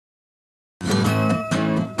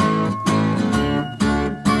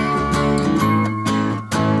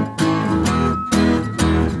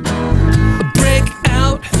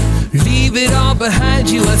leave it all behind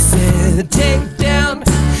you. I said, take down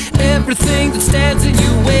everything that stands in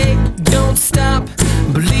your way. Don't stop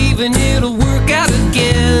believing it'll work out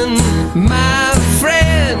again, my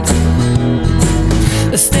friend.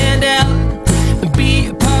 Stand out and be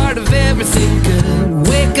a part of everything good.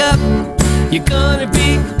 Wake up, you're gonna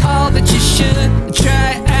be all that you should.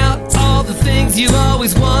 Try out all the things you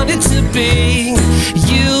always wanted to be.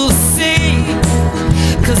 You'll see,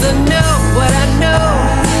 'cause I know what I know,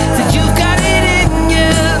 that you've got it in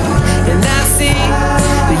you. And I see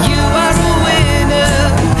that you are a winner.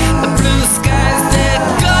 The blue skies, they're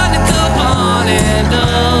gonna go on and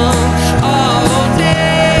on all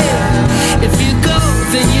day. If you go,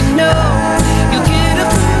 then you know you'll get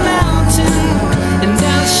up the mountain, and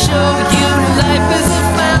I'll show you life is a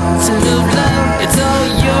fountain of love. It's all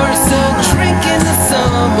yours, so drink in the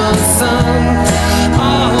summer sun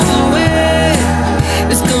all the way.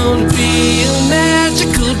 It's gonna be a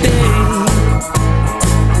magical day.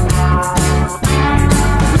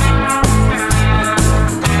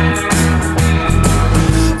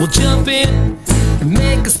 Well, jump in and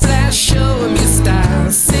make a splash, show 'em your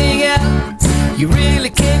style. Sing out, you really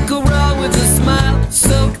can't go wrong with a smile.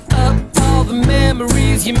 Soak up all the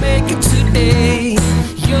memories you make it today.